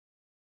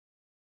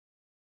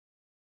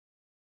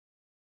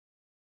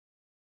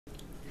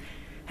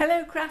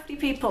Hello crafty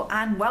people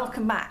and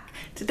welcome back.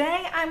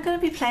 Today I'm going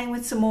to be playing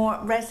with some more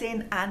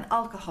resin and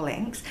alcohol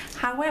inks.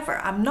 However,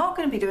 I'm not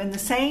going to be doing the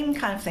same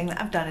kind of thing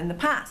that I've done in the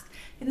past.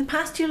 In the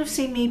past you'll have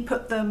seen me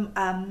put them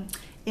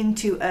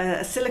into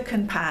a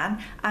silicone pan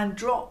and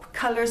drop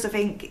colours of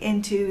ink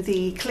into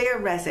the clear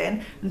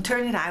resin and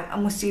turn it out,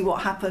 and we'll see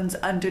what happens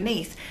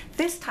underneath.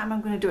 This time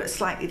I'm going to do it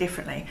slightly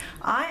differently.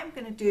 I am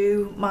going to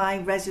do my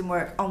resin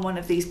work on one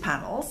of these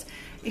panels.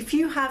 If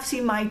you have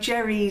seen my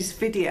Jerry's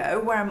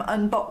video where I'm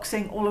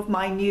unboxing all of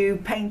my new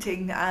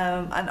painting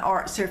and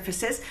art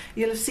surfaces,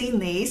 you'll have seen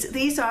these.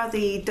 These are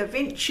the Da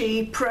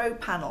Vinci Pro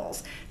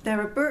panels.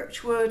 They're a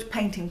birchwood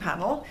painting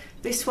panel.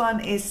 This one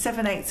is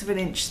 7/8 of an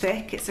inch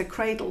thick. It's a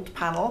cradled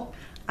panel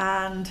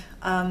and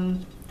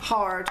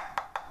hard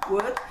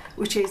wood,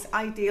 which is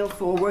ideal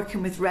for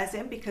working with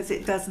resin because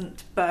it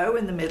doesn't bow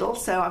in the middle.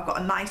 So I've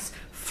got a nice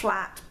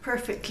flat,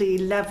 perfectly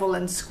level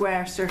and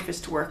square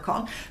surface to work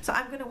on. So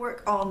I'm going to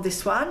work on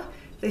this one.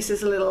 This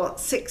is a little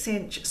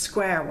 6-inch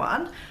square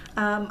one,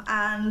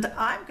 and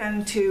I'm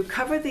going to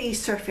cover the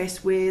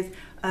surface with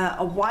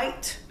a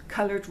white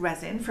coloured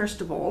resin.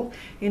 First of all,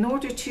 in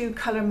order to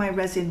colour my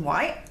resin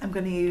white, I'm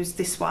going to use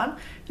this one.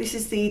 This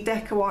is the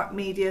Deco Art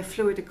Media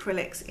Fluid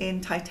Acrylics in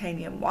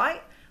Titanium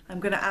White. I'm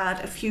going to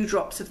add a few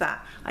drops of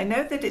that. I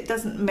know that it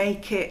doesn't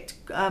make it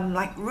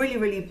like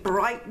really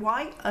bright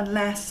white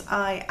unless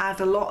I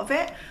add a lot of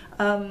it,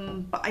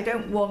 but I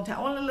don't want it.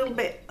 I want a little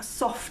bit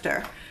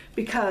softer,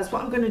 because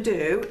what I'm going to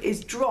do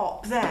is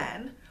drop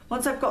then,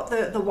 once I've got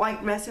the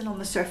white resin on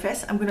the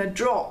surface, I'm going to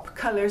drop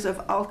colours of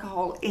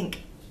alcohol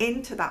ink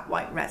into that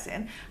white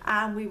resin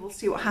and we will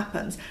see what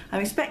happens.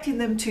 I'm expecting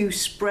them to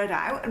spread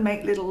out and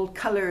make little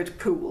coloured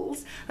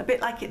pools, a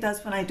bit like it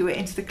does when I do it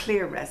into the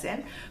clear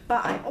resin,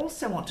 but I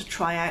also want to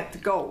try out the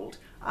gold.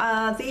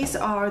 These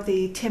are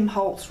the Tim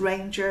Holtz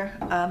Ranger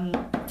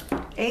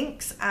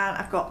inks, and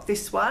I've got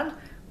this one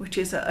which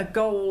is a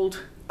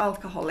gold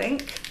alcohol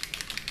ink,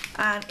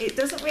 and it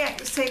doesn't react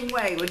the same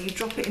way when you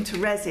drop it into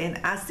resin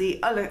as the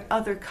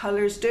other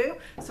colours do.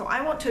 So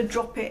I want to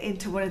drop it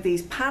into one of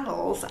these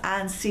panels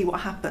and see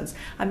what happens.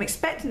 I'm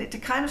expecting it to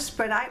kind of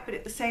spread out, but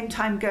at the same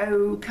time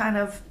go kind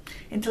of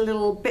into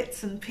little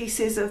bits and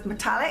pieces of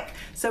metallic,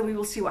 so we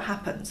will see what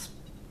happens.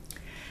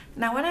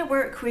 Now when I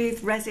work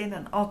with resin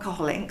and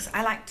alcohol inks,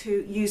 I like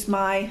to use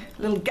my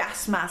little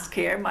gas mask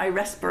here, my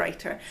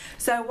respirator.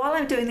 So while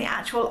I'm doing the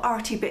actual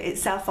arty bit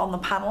itself on the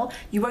panel,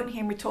 you won't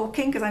hear me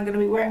talking because I'm going to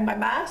be wearing my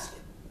mask,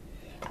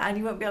 and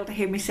you won't be able to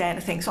hear me say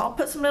anything. So I'll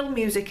put some little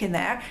music in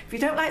there. If you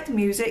don't like the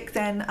music,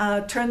 then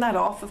turn that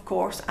off, of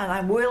course, and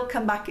I will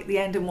come back at the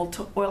end and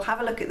we'll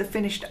have a look at the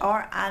finished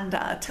art and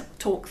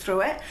talk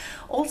through it.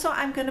 Also,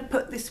 I'm going to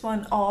put this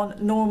one on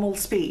normal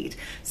speed.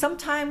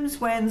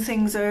 Sometimes when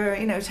things are,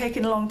 you know,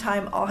 taking a long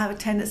time, I'll have a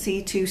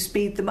tendency to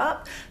speed them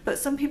up, but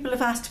some people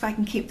have asked if I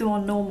can keep them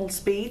on normal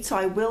speed, so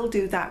I will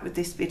do that with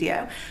this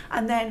video.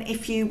 And then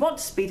if you want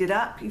to speed it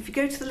up, if you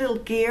go to the little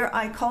gear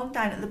icon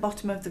down at the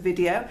bottom of the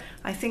video,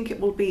 I think it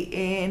will be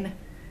in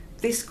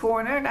this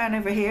corner down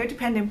over here,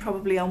 depending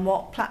probably on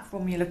what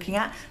platform you're looking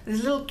at. There's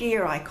a little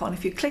gear icon.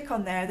 If you click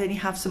on there, then you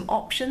have some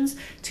options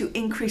to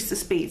increase the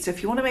speed. So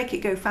if you want to make it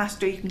go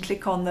faster, you can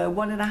click on the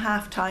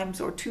 1.5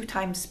 times or 2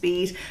 times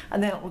speed,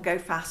 and then it will go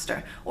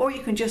faster. Or you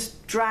can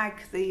just drag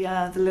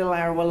the little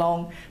arrow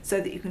along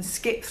so that you can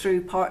skip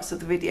through parts of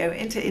the video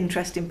into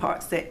interesting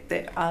parts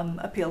that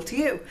appeal to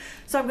you.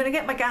 So I'm going to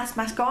get my gas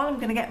mask on, I'm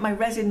going to get my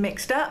resin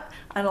mixed up,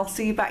 and I'll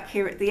see you back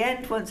here at the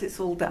end once it's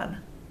all done.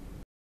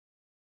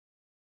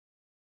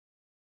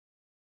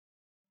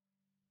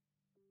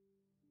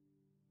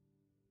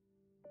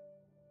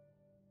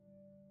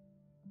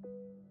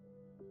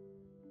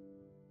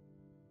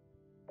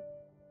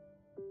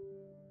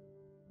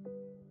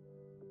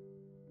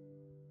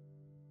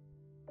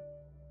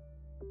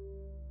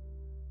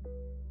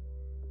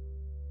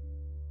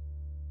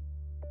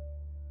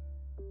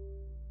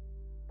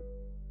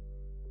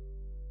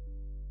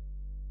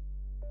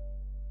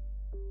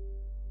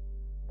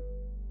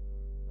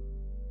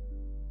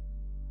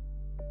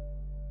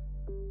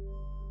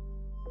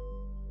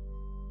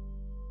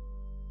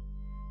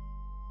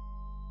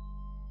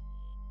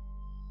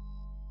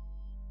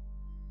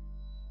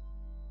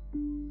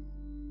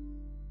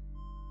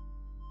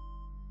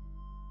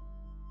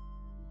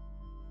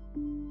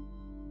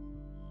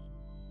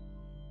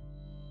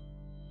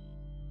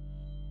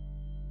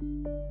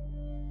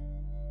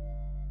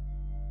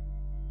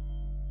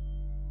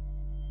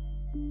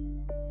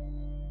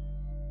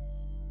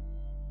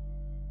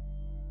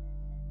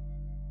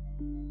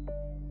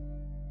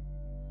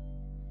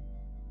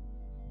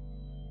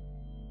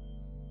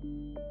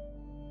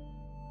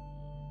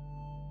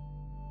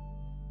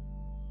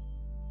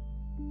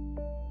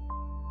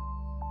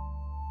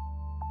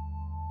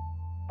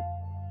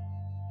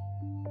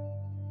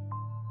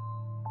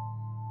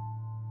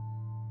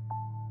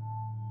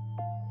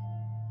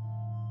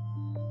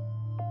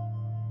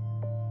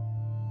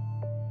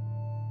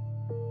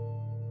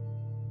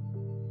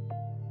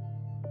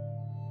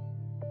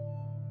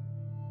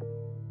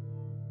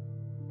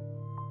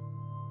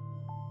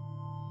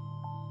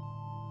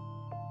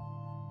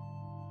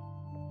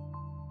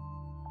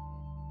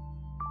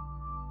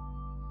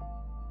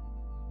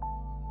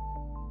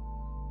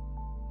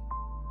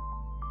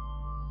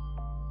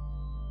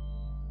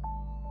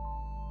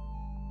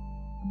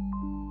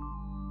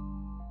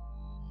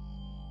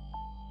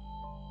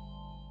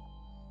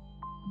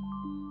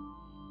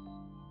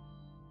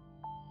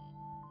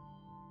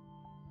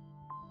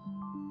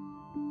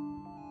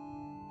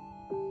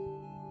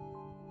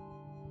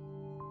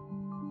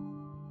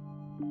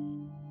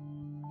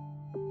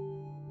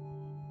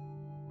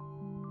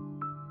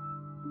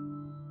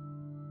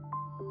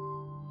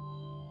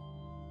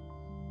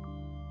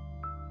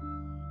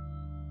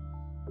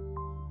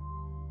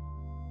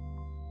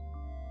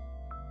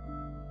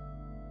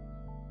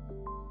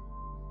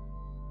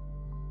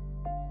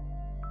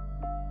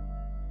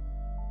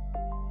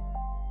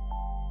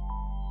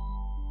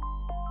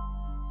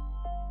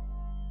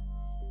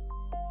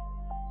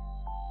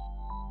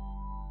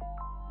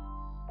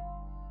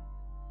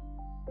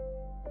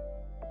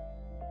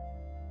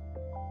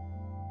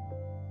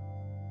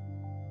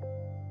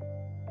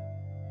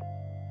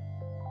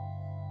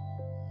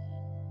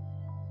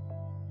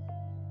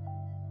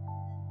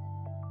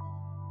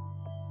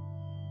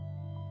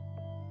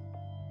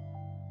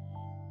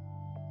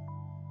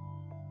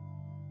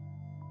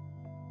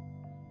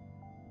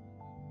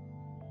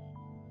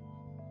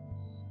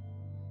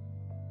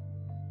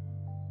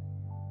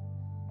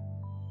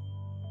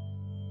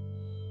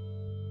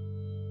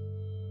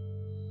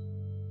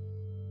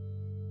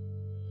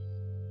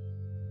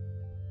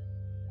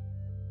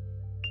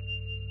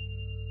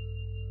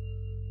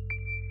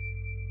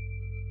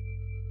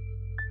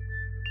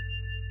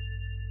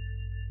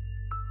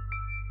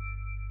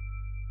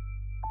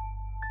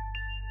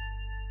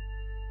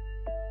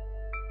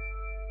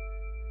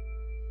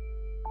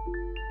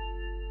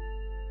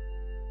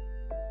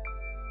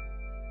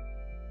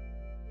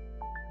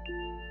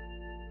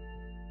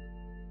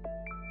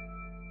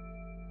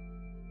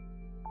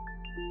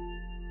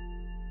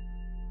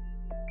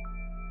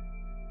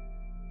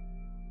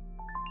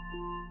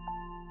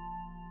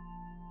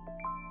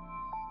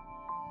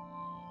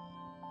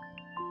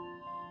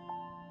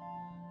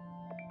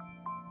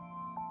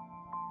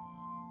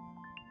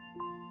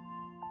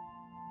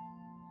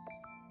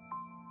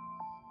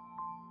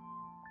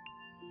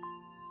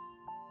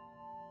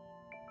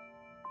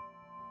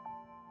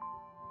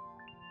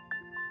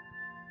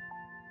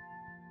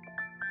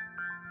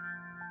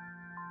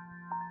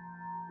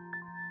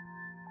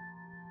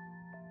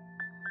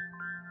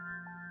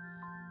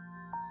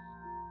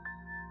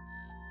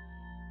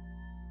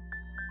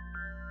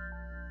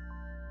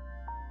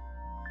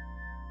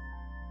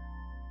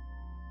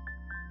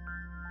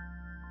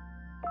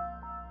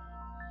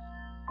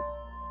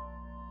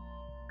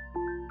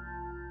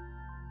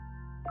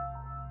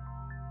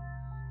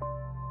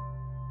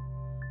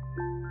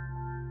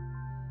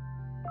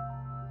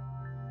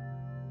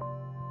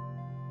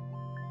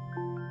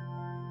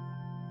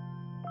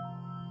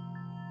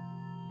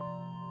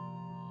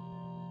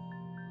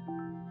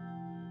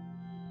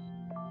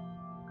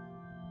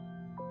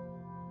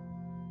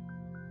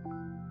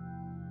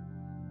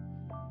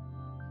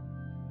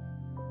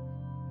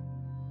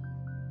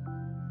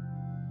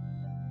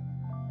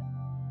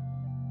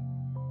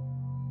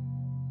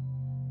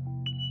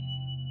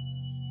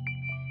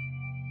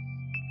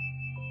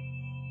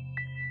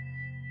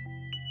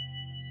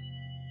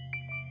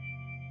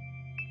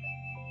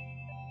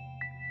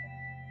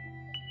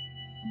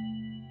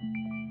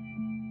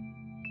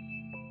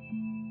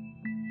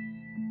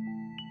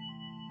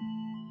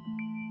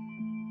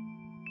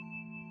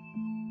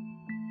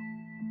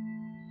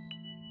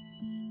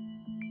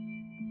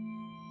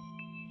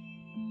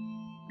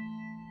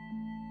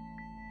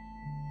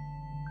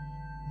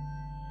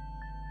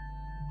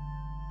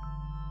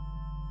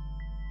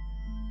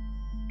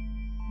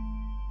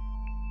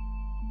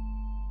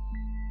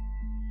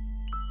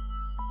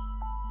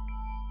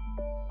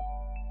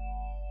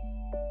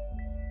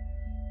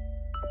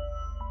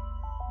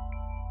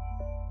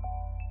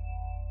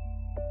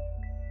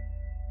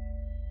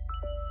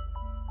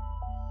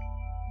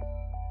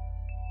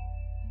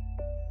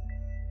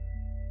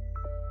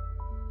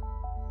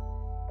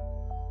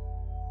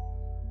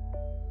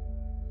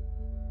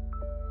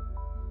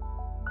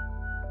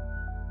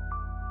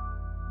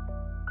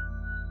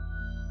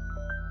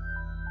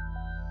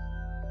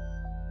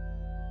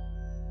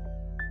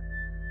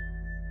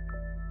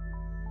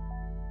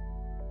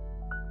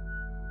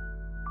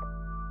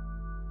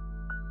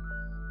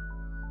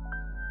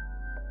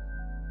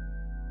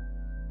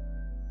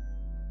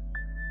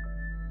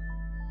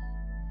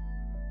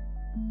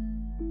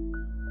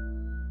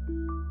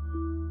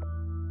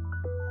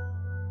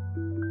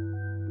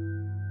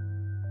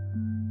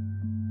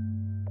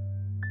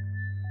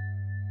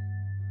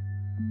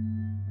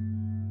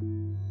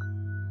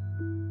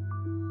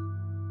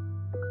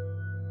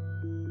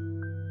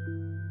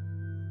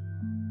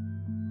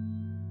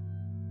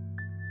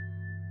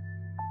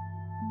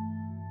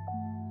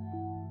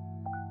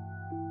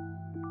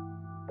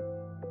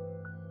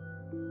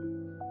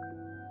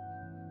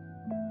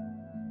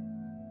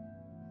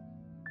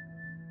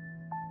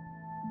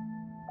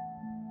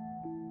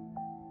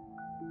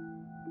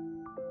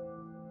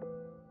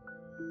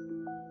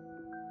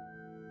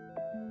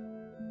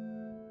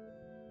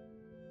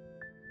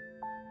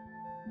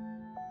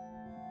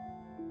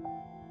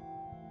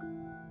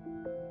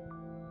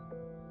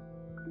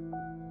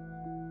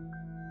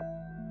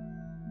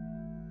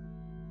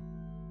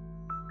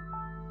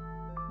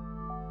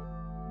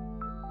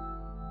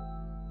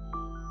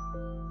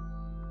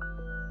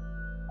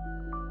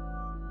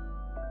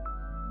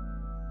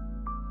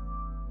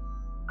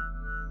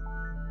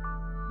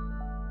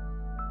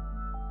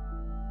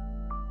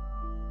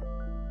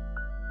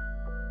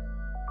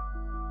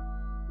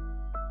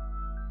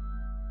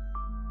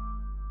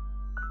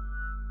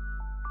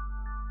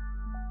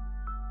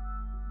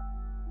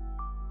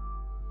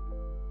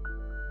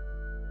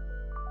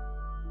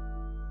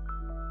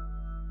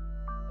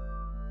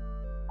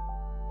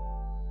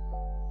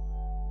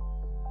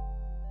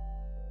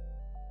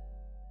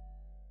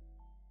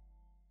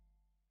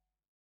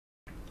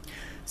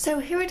 So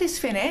here it is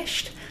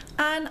finished,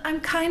 and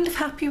I'm kind of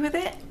happy with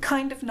it,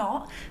 kind of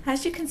not.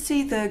 As you can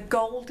see, the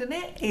gold in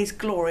it is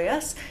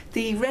glorious.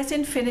 The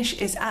resin finish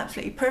is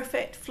absolutely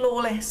perfect,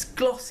 flawless,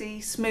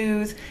 glossy,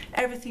 smooth,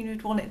 everything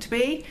you'd want it to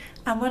be.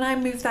 And when I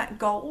move that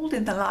gold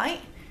in the light,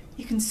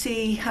 you can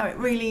see how it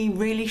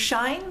really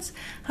shines.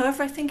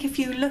 However, I think if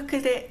you look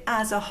at it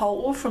as a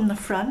whole from the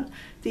front,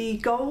 the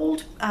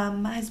gold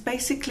has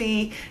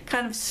basically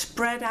kind of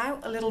spread out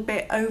a little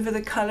bit over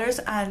the colours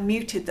and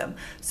muted them.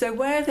 So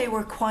where they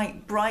were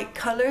quite bright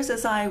colours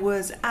as I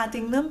was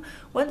adding them,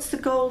 once the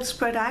gold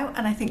spread out,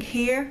 and I think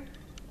here,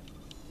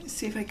 let's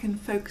see if I can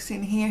focus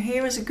in here,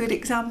 here is a good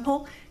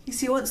example. You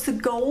see, once the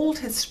gold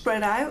has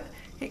spread out,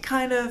 it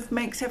kind of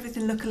makes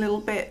everything look a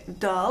little bit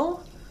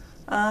dull.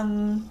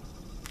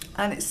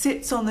 And it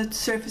sits on the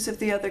surface of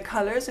the other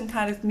colours and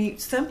kind of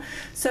mutes them.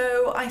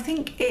 So I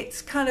think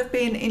it's kind of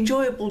been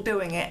enjoyable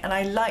doing it, and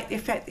I like the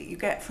effect that you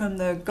get from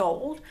the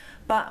gold,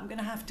 but I'm going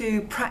to have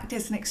to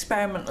practice and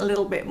experiment a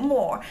little bit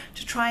more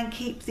to try and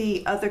keep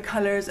the other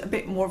colours a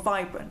bit more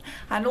vibrant.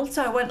 And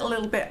also I went a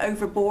little bit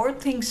overboard.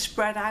 Things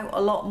spread out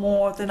a lot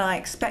more than I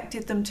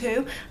expected them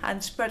to,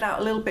 and spread out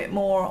a little bit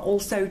more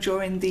also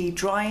during the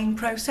drying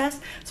process,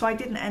 so I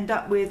didn't end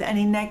up with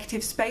any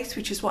negative space,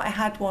 which is what I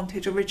had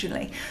wanted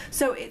originally.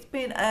 So it's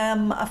been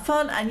a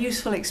fun and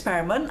useful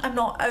experiment. I'm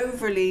not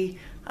overly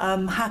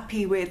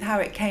happy with how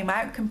it came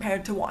out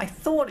compared to what I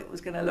thought it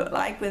was going to look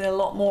like, with a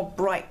lot more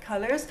bright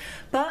colours,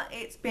 but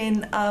it's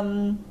been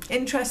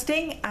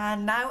interesting,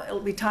 and now it'll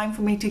be time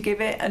for me to give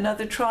it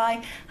another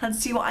try and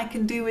see what I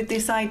can do with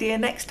this idea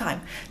next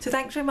time. So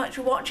thanks very much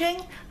for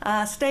watching,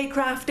 stay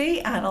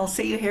crafty, and I'll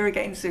see you here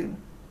again soon.